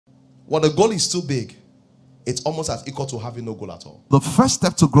When the goal is too big, it's almost as equal to having no goal at all. The first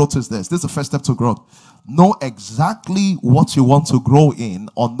step to growth is this. This is the first step to growth. Know exactly what you want to grow in,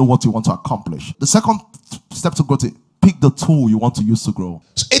 or know what you want to accomplish. The second step to growth is pick the tool you want to use to grow.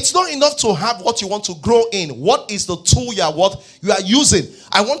 So it's not enough to have what you want to grow in. What is the tool you are using?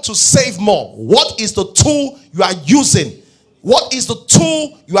 I want to save more. What is the tool you are using? What is the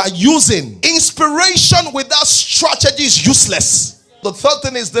tool you are using? Inspiration without strategy is useless. The third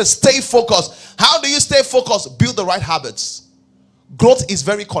thing is this: stay focused. How do you stay focused? Build the right habits. Growth is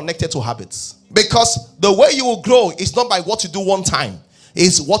very connected to habits, because the way you will grow is not by what you do one time.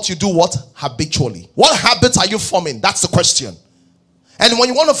 It's what you do habitually. What habits are you forming? That's the question. And when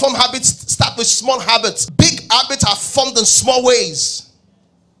you want to form habits, start with small habits. Big habits are formed in small ways.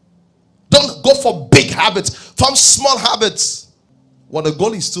 Don't go for big habits. Form small habits. When the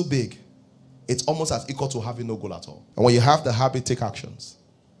goal is too big, it's almost as equal to having no goal at all. And when you have the habit, take actions.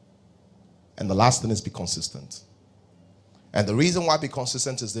 And the last thing is be consistent. And the reason why be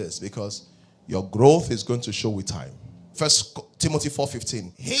consistent is this: because your growth is going to show with time. 1 Timothy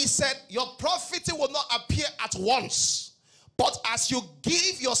 4:15. He said, your profiting will not appear at once, but as you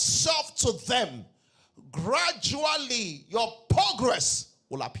give yourself to them, gradually your progress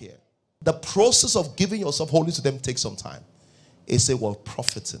will appear. The process of giving yourself wholly to them takes some time. It said, well,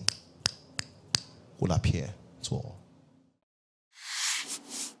 profiting will appear to all.